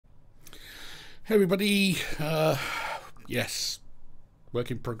Hey everybody, yes,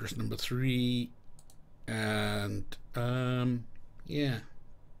 work in progress number 3, and yeah.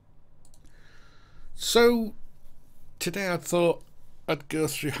 So today I thought I'd go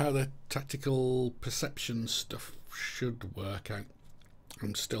through how the tactical perception stuff should work out.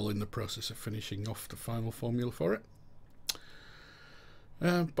 I'm still in the process of finishing off the final formula for it,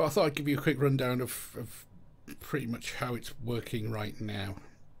 but I thought I'd give you a quick rundown of pretty much how it's working right now.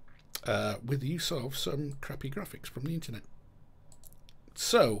 With the use of some crappy graphics from the internet.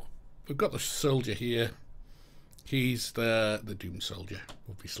 So we've got the soldier here. He's the Doom soldier,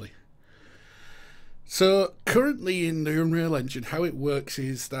 obviously. So currently in the Unreal Engine, how it works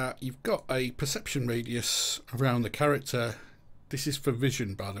is that you've got a perception radius around the character. This is for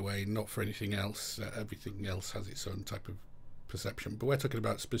vision, by the way, not for anything else. Everything else has its own type of perception, but we're talking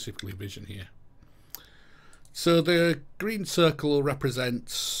about specifically vision here. So the green circle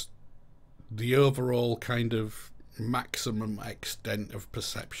represents the overall kind of maximum extent of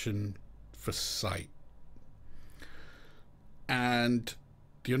perception for sight, and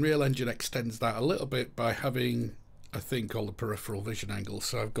the Unreal Engine extends that a little bit by having a thing called the peripheral vision angle.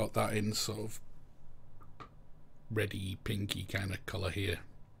 So I've got that in sort of reddy pinky kind of colour here.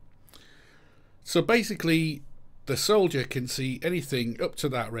 So basically the soldier can see anything up to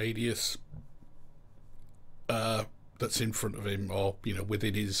that radius that's in front of him, or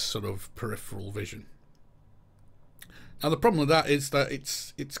within his sort of peripheral vision. Now the problem with that is that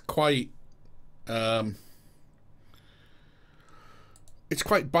it's quite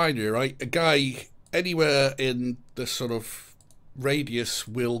binary, right? A guy anywhere in the sort of radius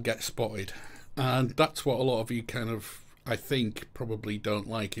will get spotted, and that's what a lot of you kind of, I think, probably don't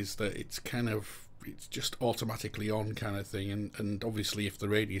like, is that it's just automatically on kind of thing, and obviously if the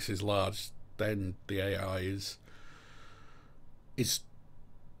radius is large, then the AI is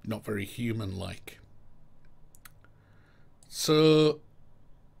not very human-like. So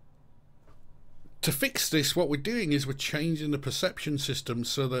to fix this, what we're doing is we're changing the perception system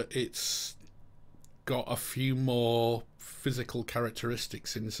so that it's got a few more physical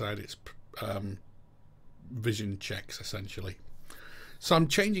characteristics inside its vision checks, essentially. So I'm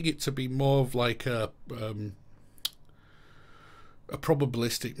changing it to be more of like a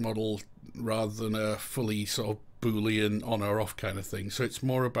probabilistic model rather than a fully sort of Boolean on or off kind of thing. So it's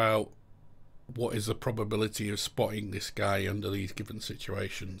more about what is the probability of spotting this guy under these given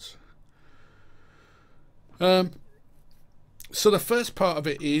situations. So the first part of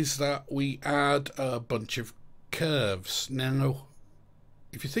it is that we add a bunch of curves. Now,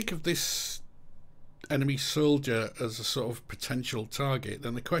 if you think of this enemy soldier as a sort of potential target,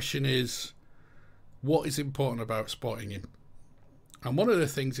 then the question is, what is important about spotting him? And one of the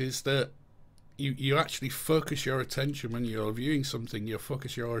things is that you actually focus your attention when you're viewing something. You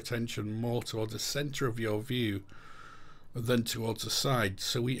focus your attention more towards the center of your view than towards the side.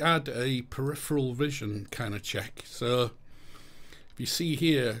 So we add a peripheral vision kind of check. So if you see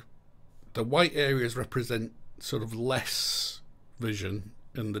here, the white areas represent sort of less vision,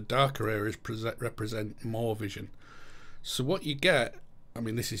 and the darker areas represent more vision. So what you get, I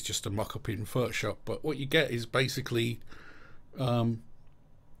mean, this is just a mock-up in Photoshop, but what you get is basically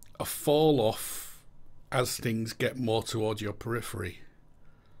a fall off as things get more towards your periphery,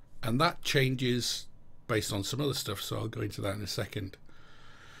 and that changes based on some other stuff, so I'll go into that in a second.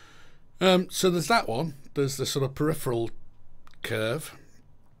 So there's that one, there's the sort of peripheral curve,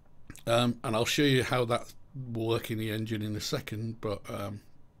 and I'll show you how that will work in the engine in a second, but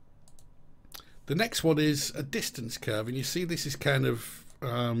the next one is a distance curve, and you see this is kind of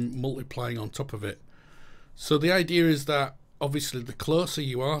multiplying on top of it. So the idea is that obviously the closer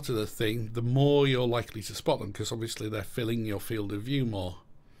you are to the thing, the more you're likely to spot them, because obviously they're filling your field of view more.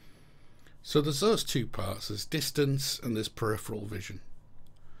 So there's those two parts, there's distance and there's peripheral vision.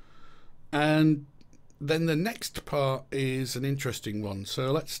 And then the next part is an interesting one.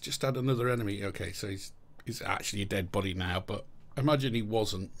 So let's just add another enemy. Okay, so he's actually a dead body now, but imagine he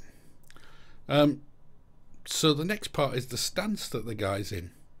wasn't. So the next part is the stance that the guy's in.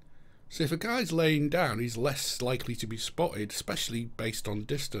 So if a guy's laying down, he's less likely to be spotted, especially based on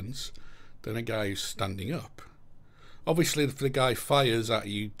distance, than a guy who's standing up. Obviously, if the guy fires at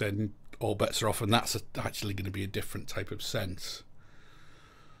you, then all bets are off, and that's actually going to be a different type of sense.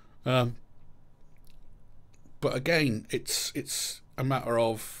 But again, it's a matter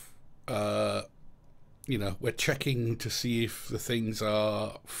of we're checking to see if the things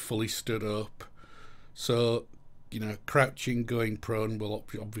are fully stood up. So crouching, going prone will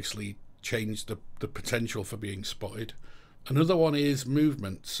obviously change the potential for being spotted. Another one is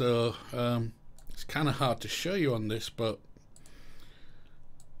movement. So it's kind of hard to show you on this, but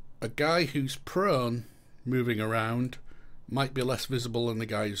a guy who's prone moving around might be less visible than the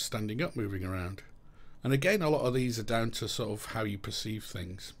guy who's standing up moving around. And again, a lot of these are down to sort of how you perceive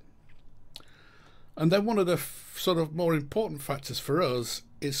things. And then one of the sort of more important factors for us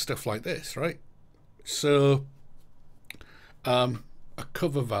is stuff like this, right? So a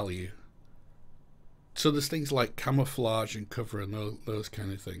cover value. So there's things like camouflage and cover and those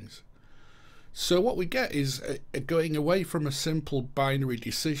kind of things. So what we get is going away from a simple binary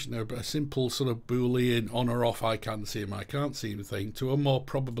decision, or a simple sort of Boolean on or off, I can see him, I can't see him thing, to a more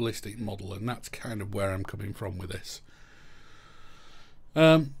probabilistic model. And that's kind of where I'm coming from with this.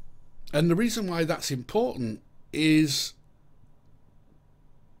 And the reason why that's important is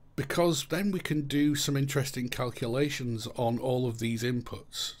because then we can do some interesting calculations on all of these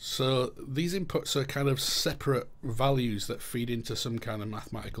inputs. So these inputs are kind of separate values that feed into some kind of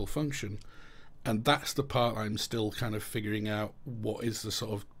mathematical function. And that's the part I'm still kind of figuring out, what is the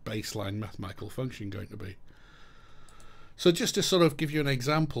sort of baseline mathematical function going to be. So just to sort of give you an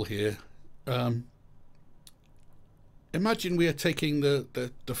example here, imagine we are taking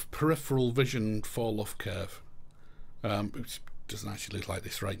the peripheral vision fall-off curve, which doesn't actually look like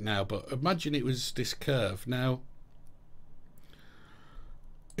this right now, but imagine it was this curve. Now,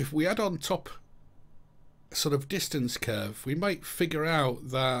 if we add on top a sort of distance curve, we might figure out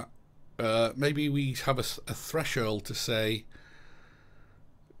that maybe we have a threshold to say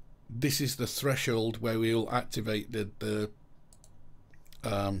this is the threshold where we'll activate the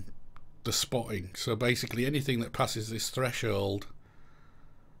spotting. So basically anything that passes this threshold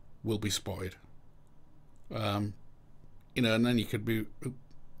will be spotted. You know, and then you could move, I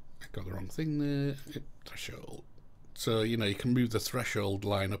got the wrong thing there, threshold. So, you know, you can move the threshold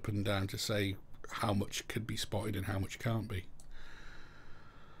line up and down to say how much could be spotted and how much can't be.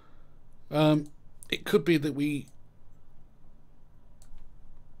 It could be that we,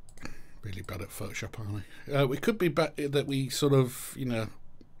 really bad at Photoshop, aren't I? We could be that we sort of, you know,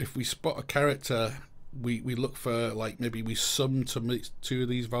 if we spot a character, we look for, like, maybe we sum two of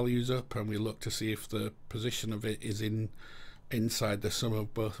these values up, and we look to see if the position of it is inside the sum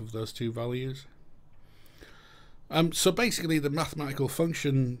of both of those two values. So basically the mathematical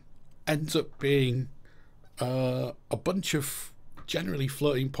function ends up being a bunch of generally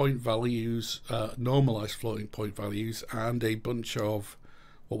floating point values, normalized floating point values, and a bunch of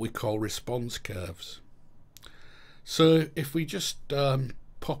what we call response curves. So if we just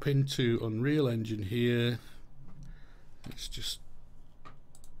pop into Unreal Engine here, let's just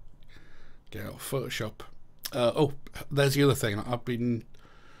get out of Photoshop. Oh, there's the other thing.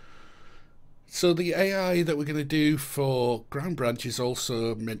 So the AI that we're going to do for Ground Branch is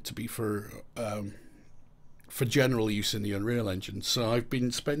also meant to be for general use in the Unreal Engine. So I've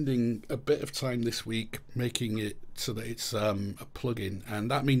been spending a bit of time this week making it so that it's a plugin, and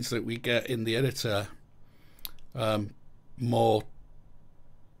that means that we get in the editor more,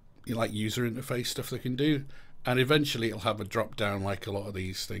 you know, like user interface stuff they can do, and eventually it'll have a drop down like a lot of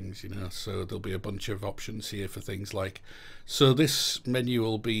these things, you know. So there'll be a bunch of options here for things like, so this menu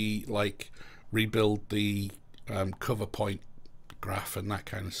will be like rebuild the cover point graph and that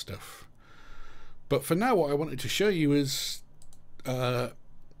kind of stuff. But for now, what I wanted to show you is, if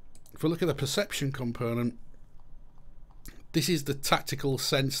we look at the perception component, this is the tactical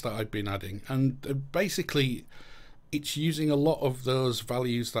sense that I've been adding, and basically it's using a lot of those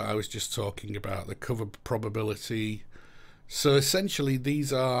values that I was just talking about, the cover probability. So essentially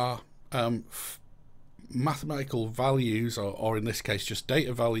these are mathematical values, or in this case just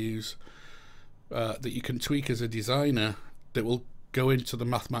data values, that you can tweak as a designer that will go into the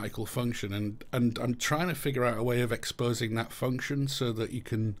mathematical function, and I'm trying to figure out a way of exposing that function so that you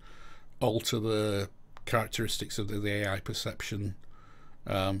can alter the characteristics of the AI perception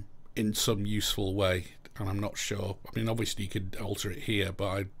in some useful way. And I'm not sure, I mean, obviously you could alter it here, but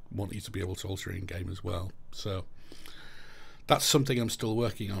I want you to be able to alter it in game as well. So that's something I'm still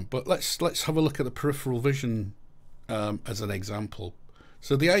working on. But let's have a look at the peripheral vision as an example.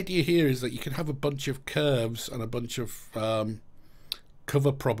 So the idea here is that you can have a bunch of curves and a bunch of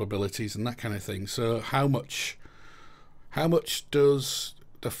cover probabilities and that kind of thing. So how much does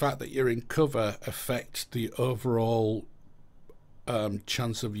the fact that you're in cover affect the overall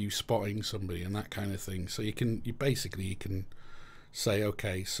chance of you spotting somebody and that kind of thing? So you can say,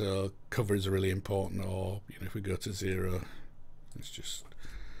 okay, so cover is really important, or, you know, if we go to 0, it's just,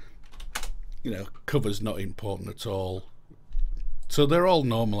 you know, cover's not important at all. So they're all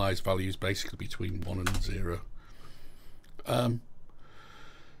normalized values basically between 1 and 0. And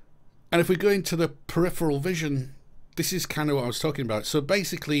if we go into the peripheral vision, this is kind of what I was talking about. So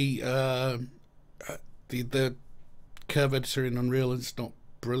basically the curve editor in Unreal is not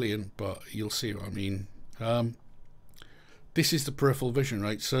brilliant, but you'll see what I mean. This is the peripheral vision,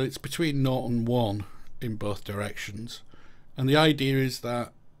 right? So it's between 0 and 1 in both directions. And the idea is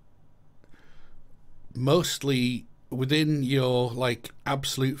that mostly within your like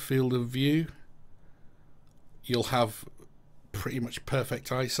absolute field of view, you'll have pretty much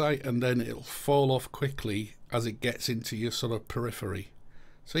perfect eyesight, and then it'll fall off quickly as it gets into your sort of periphery.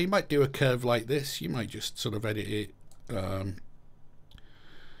 So you might do a curve like this, you might just sort of edit it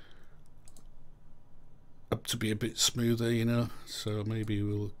up to be a bit smoother, you know. So maybe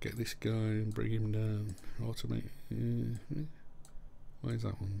we'll get this guy and bring him down, automate. Where's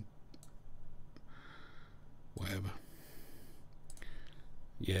that one? Whatever.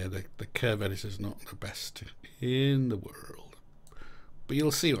 Yeah, the curve editor's not the best in the world, but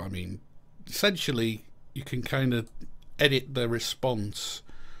you'll see what I mean. Essentially, you can kind of edit the response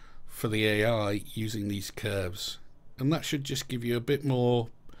for the AI using these curves, and that should just give you a bit more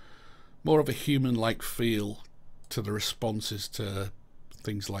of a human-like feel to the responses to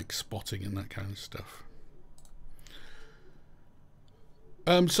things like spotting and that kind of stuff.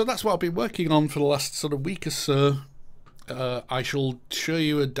 So that's what I've been working on for the last sort of week or so. I shall show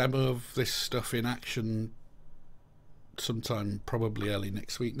you a demo of this stuff in action sometime probably early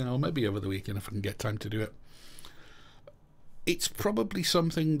next week now, or maybe over the weekend if I can get time to do it. It's probably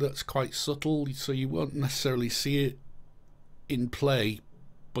something that's quite subtle, so you won't necessarily see it in play,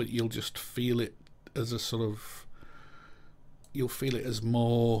 but you'll just feel it as a sort of, you'll feel it as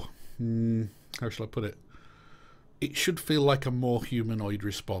more, how shall I put it? It should feel like a more humanoid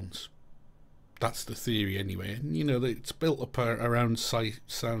response. That's the theory anyway, and you know, it's built up around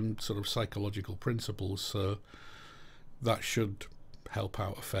sound sort of psychological principles, so that should help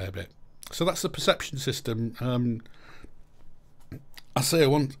out a fair bit. So that's the perception system. I say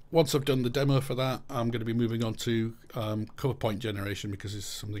once I've done the demo for that, I'm going to be moving on to cover point generation, because it's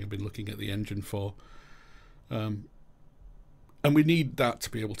something I've been looking at the engine for, and we need that to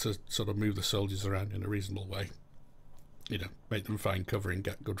be able to sort of move the soldiers around in a reasonable way. You know, make them find cover and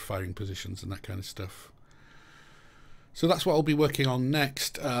get good firing positions and that kind of stuff. So that's what I'll be working on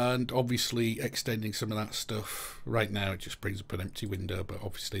next, and obviously extending some of that stuff. Right now it just brings up an empty window, but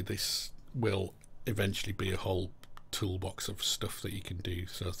obviously this will eventually be a whole toolbox of stuff that you can do.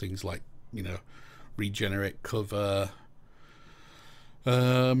 So things like, you know, regenerate cover,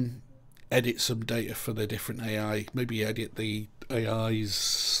 edit some data for the different AI, maybe edit the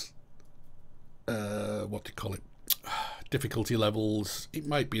AI's what do you call it, difficulty levels. It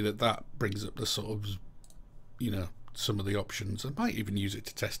might be that brings up the sort of, you know, some of the options. I might even use it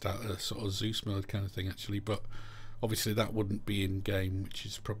to test out a sort of Zeus mode kind of thing actually, but obviously that wouldn't be in game, which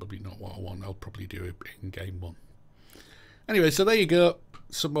is probably not what I want. I'll probably do it in game one. Anyway, so there you go,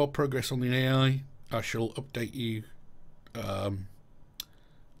 some more progress on the AI. I shall update you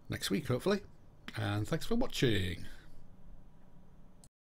next week hopefully, and thanks for watching.